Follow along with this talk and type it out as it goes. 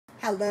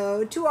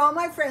Hello to all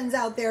my friends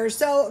out there.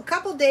 So a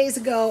couple days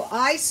ago,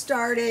 I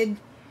started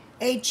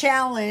a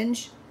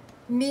challenge,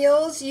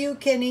 meals you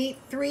can eat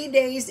 3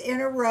 days in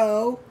a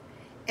row.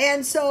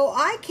 And so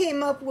I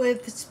came up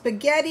with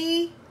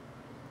spaghetti,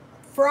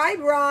 fried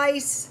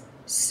rice,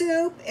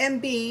 soup,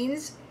 and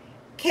beans.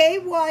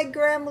 KY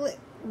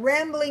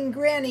Rambling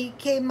Granny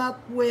came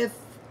up with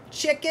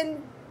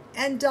chicken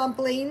and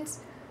dumplings,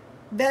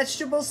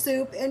 vegetable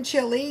soup, and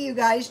chili. You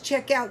guys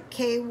check out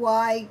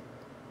KY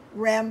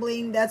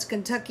Rambling, that's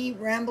Kentucky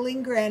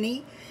Rambling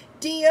Granny.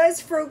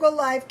 Dia's Frugal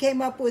Life came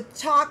up with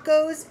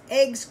tacos,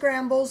 egg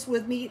scrambles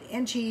with meat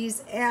and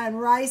cheese, and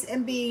rice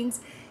and beans.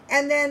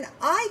 And then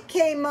I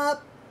came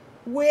up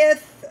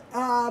with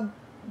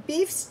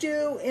beef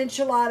stew,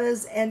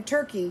 enchiladas, and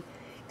turkey.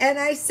 And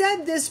I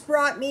said this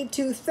brought me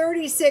to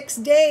 36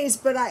 days,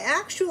 but I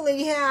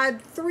actually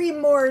had 3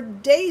 more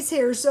days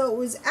here. So it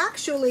was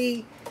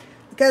actually,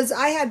 because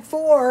I had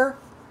 4,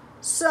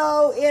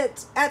 so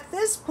it's at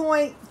this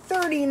point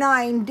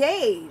 39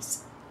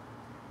 days.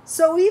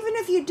 So even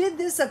if you did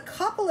this a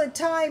couple of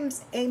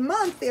times a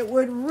month, it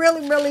would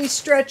really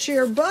stretch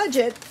your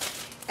budget.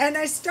 And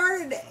I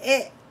started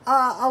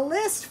a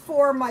list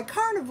for my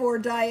carnivore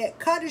diet: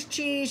 cottage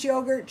cheese,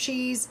 yogurt,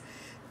 cheese.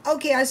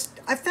 Okay,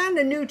 I found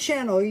a new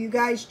channel. You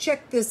guys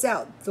check this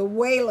out, the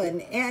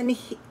Waylon,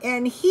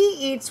 and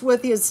he eats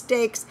with his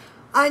steaks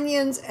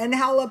onions and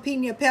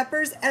jalapeno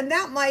peppers, and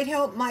that might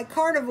help my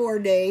carnivore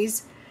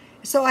days.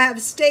 So I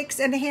have steaks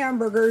and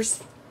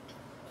hamburgers.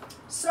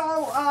 So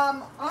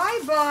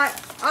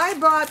I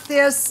bought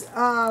this.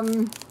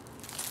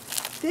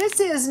 This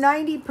is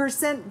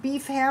 90%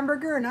 beef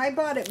hamburger, and I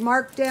bought it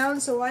marked down,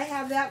 so I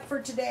have that for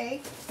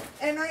today.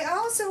 And I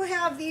also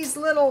have these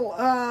little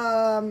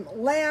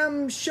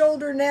lamb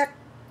shoulder neck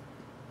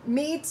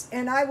meats,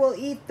 and I will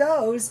eat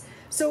those.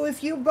 So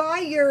if you buy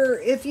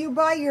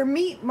your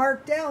meat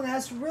marked down,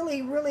 that's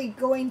really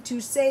going to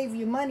save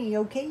you money.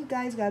 Okay, you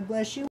guys, God bless you.